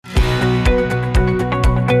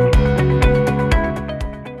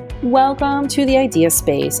Welcome to The Idea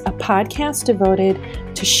Space, a podcast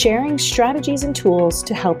devoted to sharing strategies and tools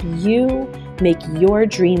to help you make your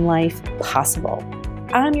dream life possible.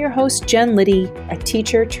 I'm your host, Jen Liddy, a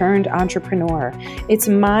teacher turned entrepreneur. It's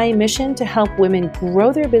my mission to help women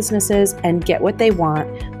grow their businesses and get what they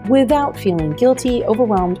want without feeling guilty,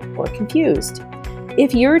 overwhelmed, or confused.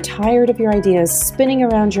 If you're tired of your ideas spinning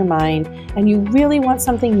around your mind and you really want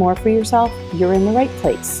something more for yourself, you're in the right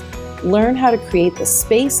place. Learn how to create the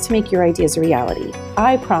space to make your ideas a reality.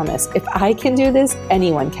 I promise, if I can do this,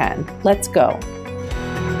 anyone can. Let's go.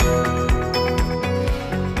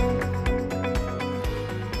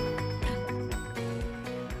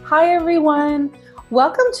 Hi, everyone.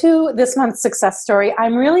 Welcome to this month's success story.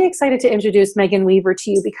 I'm really excited to introduce Megan Weaver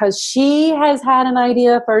to you because she has had an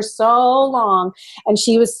idea for so long and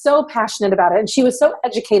she was so passionate about it and she was so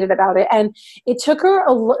educated about it. And it took her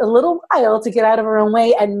a little while to get out of her own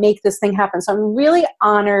way and make this thing happen. So I'm really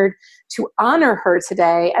honored to honor her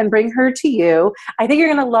today and bring her to you. I think you're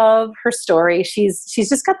going to love her story. She's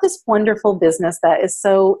just got this wonderful business that is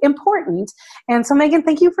so important. And so Megan,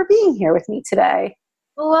 thank you for being here with me today.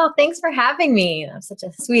 Well, thanks for having me. That was such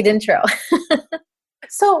a sweet intro.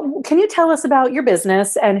 So can you tell us about your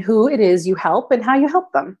business and who it is you help and how you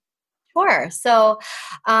help them? Sure. So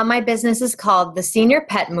my business is called the Senior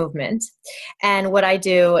Pet Movement. And what I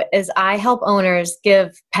do is I help owners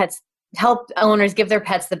give their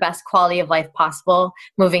pets the best quality of life possible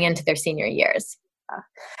moving into their senior years.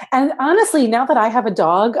 And honestly, now that I have a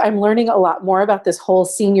dog, I'm learning a lot more about this whole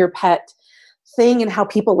senior pet thing and how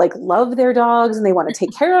people love their dogs and they want to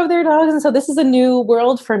take care of their dogs. And so this is a new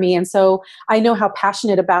world for me. And so I know how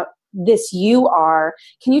passionate about this you are.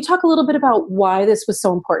 Can you talk a little bit about why this was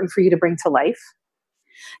so important for you to bring to life?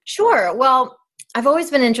 Sure. Well, I've always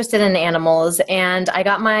been interested in animals and I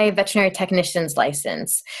got my veterinary technician's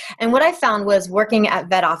license. And what I found was working at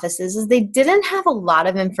vet offices is they didn't have a lot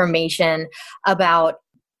of information about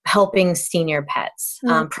helping senior pets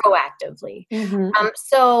proactively. Mm-hmm.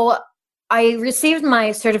 So I received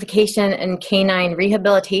my certification in canine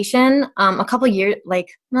rehabilitation a couple years,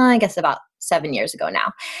 I guess about 7 years ago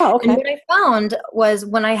now. Oh, okay. And what I found was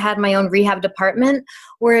when I had my own rehab department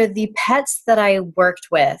were the pets that I worked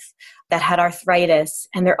with that had arthritis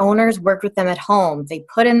and their owners worked with them at home. They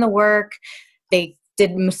put in the work, they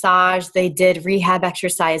did massage, they did rehab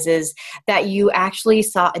exercises, that you actually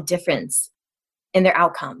saw a difference in their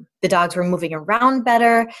outcome. The dogs were moving around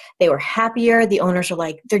better. They were happier. The owners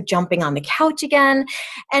were they're jumping on the couch again.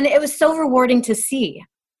 And it was so rewarding to see.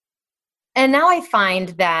 And now I find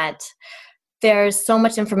that there's so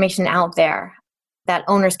much information out there that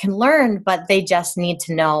owners can learn, but they just need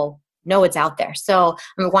to know it's out there. So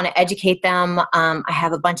I want to educate them. I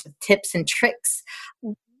have a bunch of tips and tricks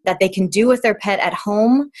that they can do with their pet at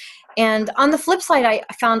home. And on the flip side, I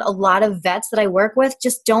found a lot of vets that I work with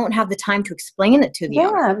just don't have the time to explain it to the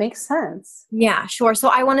owner. Yeah, it makes sense. Yeah, sure. So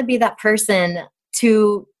I want to be that person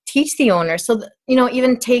to teach the owner. So,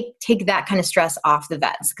 even take that kind of stress off the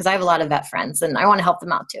vets because I have a lot of vet friends and I want to help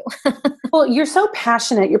them out too. Well, you're so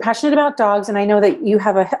passionate. You're passionate about dogs. And I know that you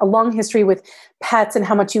have a long history with pets and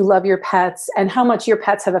how much you love your pets and how much your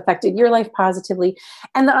pets have affected your life positively.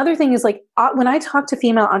 And the other thing is when I talk to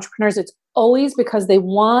female entrepreneurs, it's always because they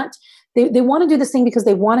want to do this thing because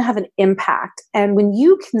they want to have an impact. And when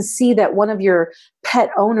you can see that one of your pet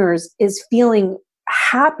owners is feeling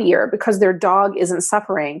happier because their dog isn't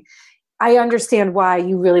suffering, I understand why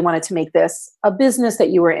you really wanted to make this a business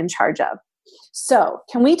that you were in charge of. So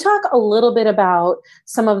can we talk a little bit about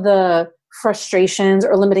some of the frustrations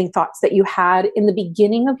or limiting thoughts that you had in the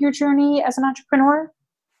beginning of your journey as an entrepreneur?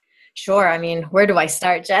 Sure. I mean, where do I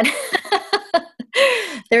start, Jen?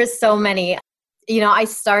 There's so many. I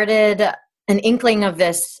started an inkling of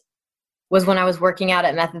this was when I was working out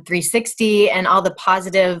at Method 360 and all the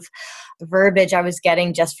positive verbiage I was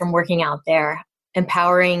getting just from working out there,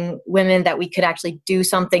 empowering women that we could actually do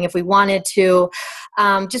something if we wanted to,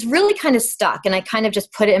 just really kind of stuck. And I kind of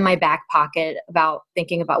just put it in my back pocket about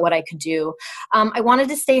thinking about what I could do. I wanted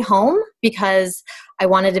to stay home because I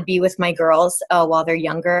wanted to be with my girls while they're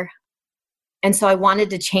younger. And so I wanted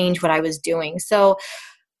to change what I was doing. So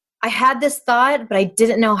I had this thought, but I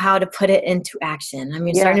didn't know how to put it into action. I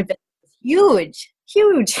mean, starting a business is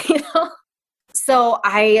huge. So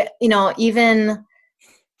I, even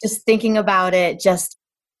just thinking about it,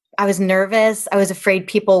 I was nervous. I was afraid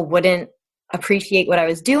people wouldn't appreciate what I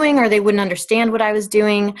was doing or they wouldn't understand what I was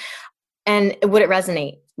doing and it wouldn't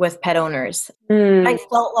resonate with pet owners. I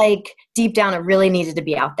felt like deep down it really needed to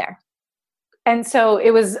be out there. And so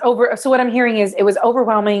it was so what I'm hearing is it was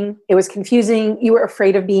overwhelming. It was confusing. You were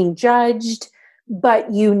afraid of being judged,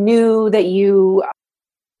 but you knew that you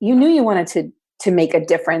you knew you wanted to make a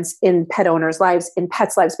difference in pet owners' lives, in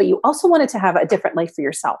pets' lives, but you also wanted to have a different life for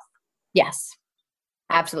yourself. Yes,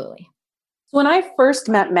 absolutely. When I first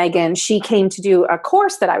met Megan, she came to do a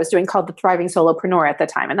course that I was doing called the Thriving Solopreneur at the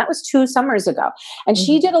time. And that was 2 summers ago. And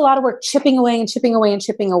she did a lot of work chipping away and chipping away and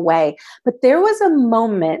chipping away. But there was a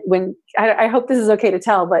moment when, I hope this is okay to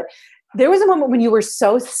tell, but there was a moment when you were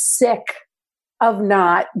so sick of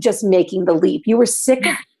not just making the leap. You were sick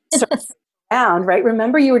of around, right?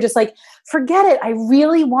 Remember, you were just like, forget it. I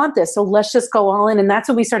really want this. So let's just go all in. And that's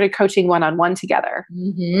when we started coaching one-on-one together.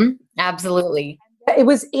 Absolutely. It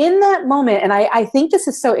was in that moment, and I think this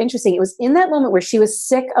is so interesting. It was in that moment where she was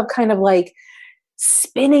sick of kind of like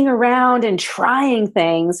spinning around and trying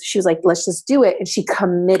things. She was like, let's just do it. And she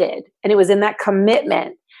committed. And it was in that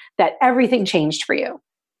commitment that everything changed for you.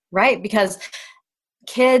 Right. Because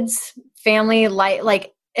kids, family,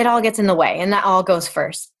 like it all gets in the way, and that all goes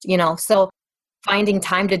first, So finding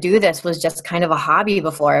time to do this was just kind of a hobby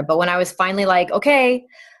before. But when I was finally like, okay,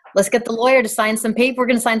 let's get the lawyer to sign some paper. We're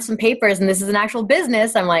going to sign some papers, and this is an actual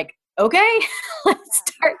business. I'm like, okay, let's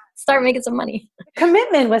start making some money.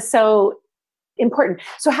 Commitment was so important.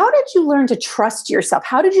 So how did you learn to trust yourself?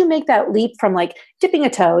 How did you make that leap from like dipping a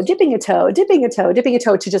toe, dipping a toe, dipping a toe, dipping a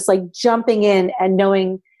toe to just like jumping in and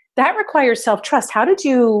knowing that requires self-trust? How did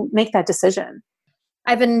you make that decision?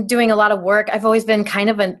 I've been doing a lot of work. I've always been kind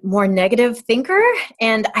of a more negative thinker,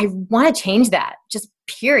 and I want to change that, just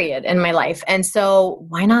period, in my life. And so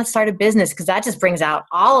why not start a business? Because that just brings out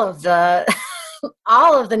all of the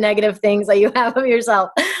all of the negative things that you have of yourself.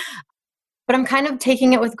 But I'm kind of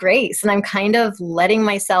taking it with grace, and I'm kind of letting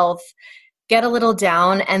myself get a little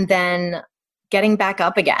down and then getting back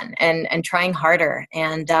up again and trying harder.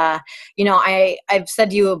 And, I've said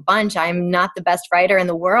to you a bunch, I'm not the best writer in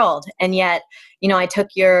the world. And yet, I took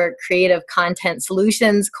your creative content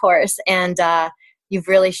solutions course, and you've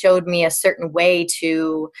really showed me a certain way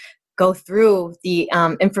to go through the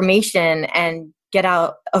information and get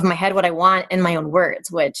out of my head what I want in my own words,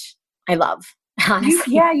 which I love.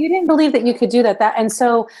 Honestly. You didn't believe that you could do that. And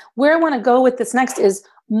so where I want to go with this next is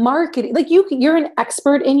marketing. Like you're an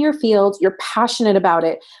expert in your field, you're passionate about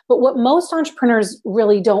it. But what most entrepreneurs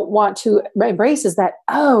really don't want to embrace is that,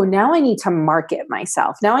 oh, now I need to market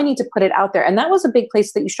myself. Now I need to put it out there. And that was a big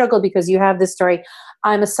place that you struggled, because you have this story,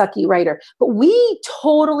 I'm a sucky writer. But we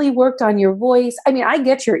totally worked on your voice. I mean, I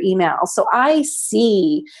get your emails, so I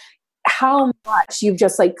see how much you've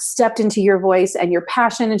just like stepped into your voice, and your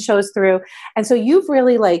passion and shows through. And so you've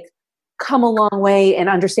really like come a long way in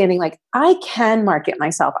understanding, like, I can market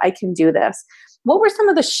myself. I can do this. What were some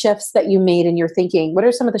of the shifts that you made in your thinking? What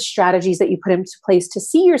are some of the strategies that you put into place to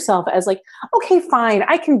see yourself as like, okay, fine,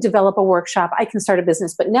 I can develop a workshop, I can start a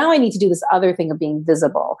business, but now I need to do this other thing of being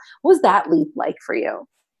visible. What was that leap like for you?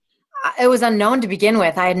 It was unknown to begin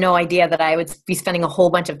with. I had no idea that I would be spending a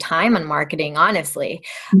whole bunch of time on marketing, honestly.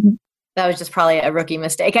 That was just probably a rookie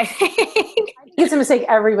mistake, I think. I think it's a mistake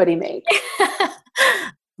everybody makes.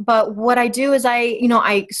 But what I do is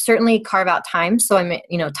I certainly carve out time. So I'm,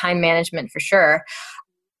 time management for sure.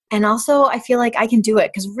 And also I feel like I can do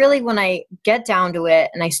it, because really when I get down to it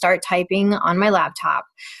and I start typing on my laptop,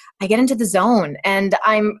 I get into the zone and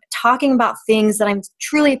I'm talking about things that I'm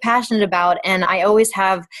truly passionate about. And I always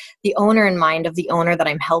have the owner in mind of the owner that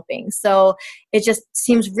I'm helping. So it just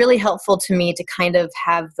seems really helpful to me to kind of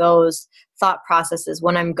have those thought processes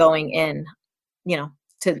when I'm going in,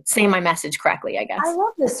 to say my message correctly, I guess. I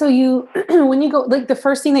love this. So you, when you go, like the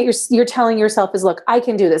first thing that you're telling yourself is, look, I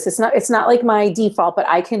can do this. It's not like my default, but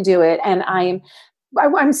I can do it. And I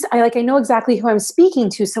know exactly who I'm speaking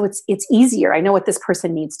to. So it's easier. I know what this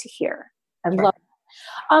person needs to hear. I love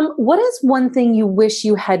it. What is one thing you wish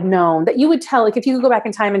you had known that you would tell, like if you could go back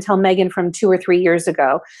in time and tell Megan from 2 or 3 years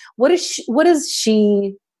ago, what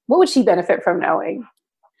would she benefit from knowing?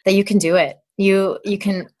 That you can do it. You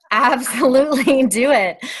can absolutely do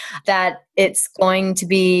it. That it's going to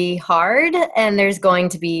be hard and there's going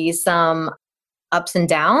to be some ups and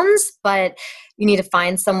downs, but you need to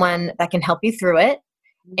find someone that can help you through it.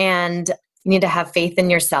 And you need to have faith in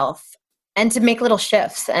yourself and to make little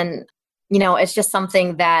shifts. And, it's just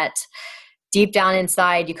something that deep down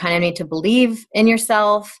inside, you kind of need to believe in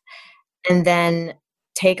yourself and then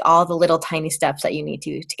take all the little tiny steps that you need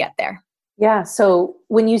to get there. Yeah. So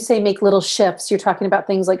when you say make little shifts, you're talking about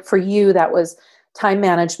things like, for you, that was time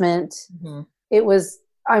management. Mm-hmm. It was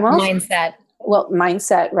mindset. Well,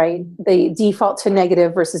 mindset, right? The default to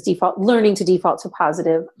negative versus learning to default to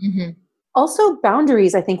positive. Mm-hmm. Also,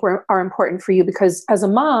 boundaries, I think, are important for you, because as a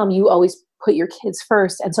mom, you always put your kids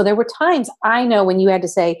first. And so there were times, I know, when you had to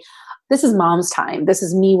say, this is mom's time. This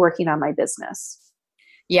is me working on my business.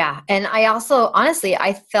 Yeah. And I also, honestly,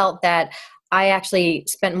 I felt that I actually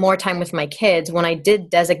spent more time with my kids when I did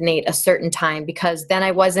designate a certain time, because then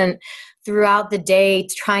I wasn't throughout the day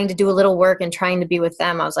trying to do a little work and trying to be with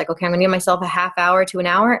them. I was like, okay, I'm going to give myself a half hour to an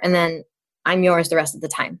hour, and then I'm yours the rest of the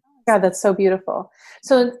time. God, that's so beautiful.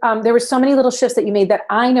 So there were so many little shifts that you made that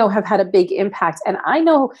I know have had a big impact. And I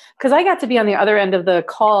know, because I got to be on the other end of the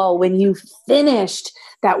call when you finished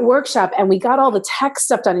that workshop and we got all the tech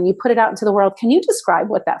stuff done and you put it out into the world. Can you describe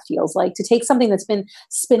what that feels like to take something that's been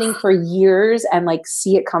spinning for years and like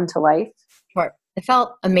see it come to life? Sure. It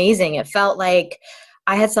felt amazing. It felt like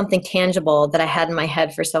I had something tangible that I had in my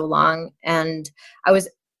head for so long. And I was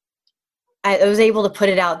able to put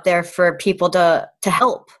it out there for people to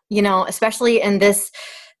help, especially in this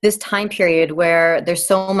time period where there's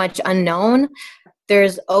so much unknown.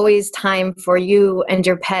 There's always time for you and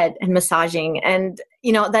your pet and massaging. And,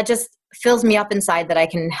 that just fills me up inside that I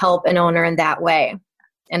can help an owner in that way,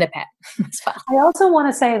 and a pet as well. I also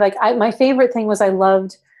want to say, my favorite thing was I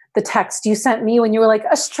loved the text you sent me when you were like,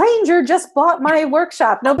 a stranger just bought my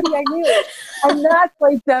workshop. Nobody I knew. And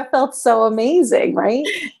that felt so amazing, right?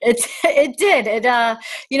 It did.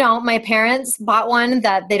 My parents bought one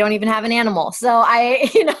that they don't even have an animal. So I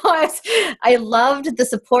loved the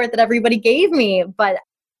support that everybody gave me, but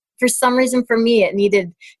for some reason for me, it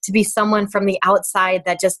needed to be someone from the outside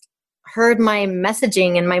that just heard my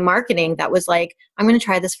messaging and my marketing that was like, I'm going to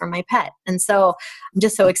try this for my pet. And so I'm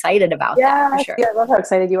just so excited about that. For sure. Yeah, I love how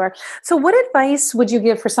excited you are. So what advice would you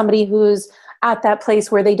give for somebody who's at that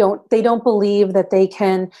place where they don't believe that they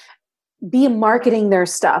can be marketing their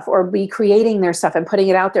stuff or be creating their stuff and putting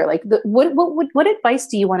it out there? Like what advice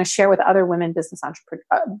do you want to share with other women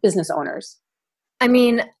business owners? I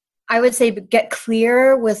mean, I would say get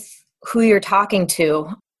clear with who you're talking to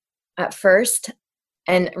at first,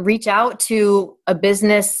 and reach out to a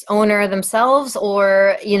business owner themselves,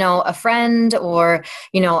 or, a friend, or,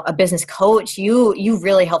 a business coach. You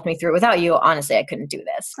really helped me through it. Without you, honestly, I couldn't do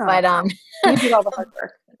this. Oh, but you did all the hard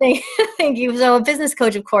work. Thank you. So a business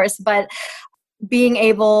coach, of course, but being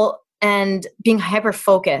able and being hyper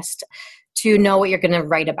focused to know what you're going to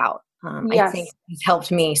write about. Yes. I think it's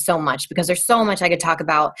helped me so much, because there's so much I could talk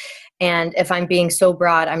about. And if I'm being so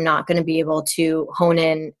broad, I'm not going to be able to hone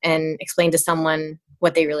in and explain to someone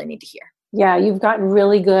what they really need to hear. Yeah, you've gotten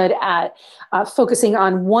really good at focusing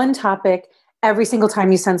on one topic every single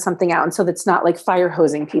time you send something out. And so that's not like fire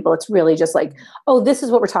hosing people. It's really just like, oh, this is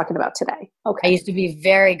what we're talking about today. Okay. I used to be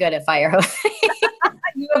very good at fire hosing.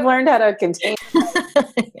 You have learned how to contain.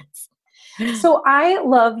 Yes. So I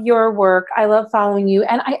love your work. I love following you.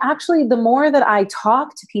 And I actually, the more that I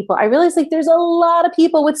talk to people, I realize there's a lot of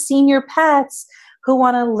people with senior pets who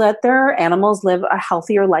want to let their animals live a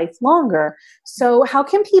healthier life longer. So how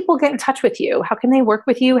can people get in touch with you? How can they work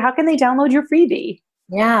with you? How can they download your freebie?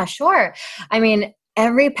 Yeah, sure. I mean,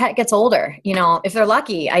 every pet gets older, if they're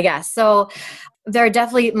lucky, I guess. So there are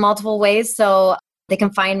definitely multiple ways. So they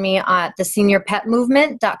can find me at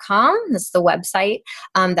theseniorpetmovement.com. That's the website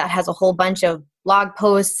that has a whole bunch of blog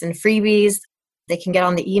posts and freebies. They can get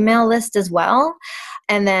on the email list as well.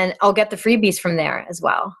 And then I'll get the freebies from there as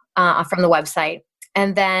well, from the website.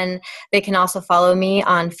 And then they can also follow me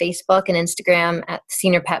on Facebook and Instagram at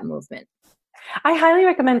Senior Pet Movement. I highly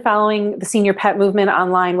recommend following the Senior Pet Movement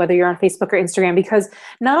online, whether you're on Facebook or Instagram, because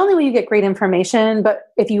not only will you get great information, but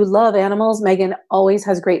if you love animals, Megan always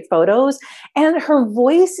has great photos, and her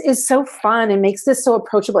voice is so fun and makes this so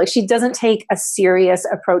approachable. Like, she doesn't take a serious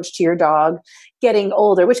approach to your dog getting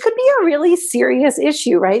older, which could be a really serious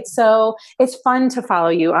issue, right? So it's fun to follow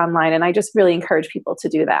you online, and I just really encourage people to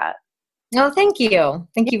do that. No, thank you.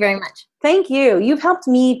 Thank you very much. Thank you. You've helped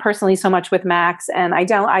me personally so much with Max, and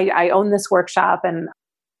I own this workshop, and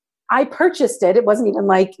I purchased it. It wasn't even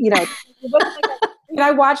like, it wasn't like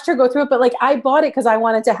I watched her go through it, but like I bought it because I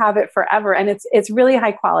wanted to have it forever, and it's really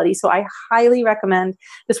high quality. So I highly recommend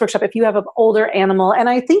this workshop if you have an older animal. And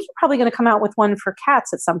I think you're probably going to come out with one for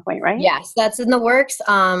cats at some point, right? Yes, that's in the works.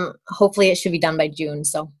 Hopefully it should be done by June.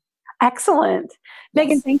 So. Excellent.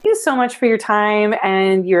 Megan, thank you so much for your time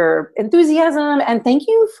and your enthusiasm. And thank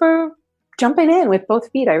you for jumping in with both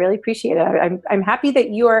feet. I really appreciate it. I'm happy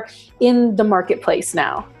that you're in the marketplace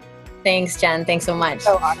now. Thanks, Jen. Thanks so much.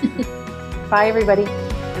 So awesome. Bye, everybody.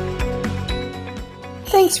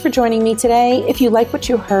 Thanks for joining me today. If you like what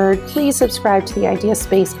you heard, please subscribe to the Idea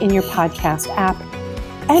Space in your podcast app.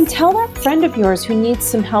 And tell that friend of yours who needs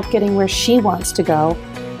some help getting where she wants to go.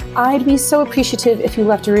 I'd be so appreciative if you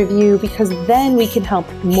left a review, because then we can help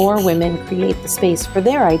more women create the space for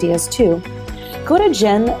their ideas too. Go to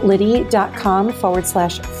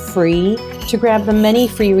jenliddy.com/free to grab the many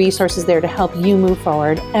free resources there to help you move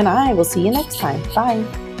forward. And I will see you next time. Bye.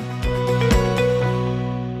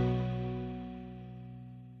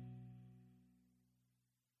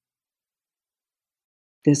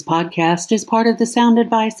 This podcast is part of the Sound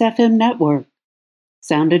Advice FM network.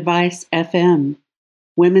 Sound Advice FM.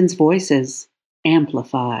 Women's voices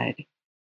amplified.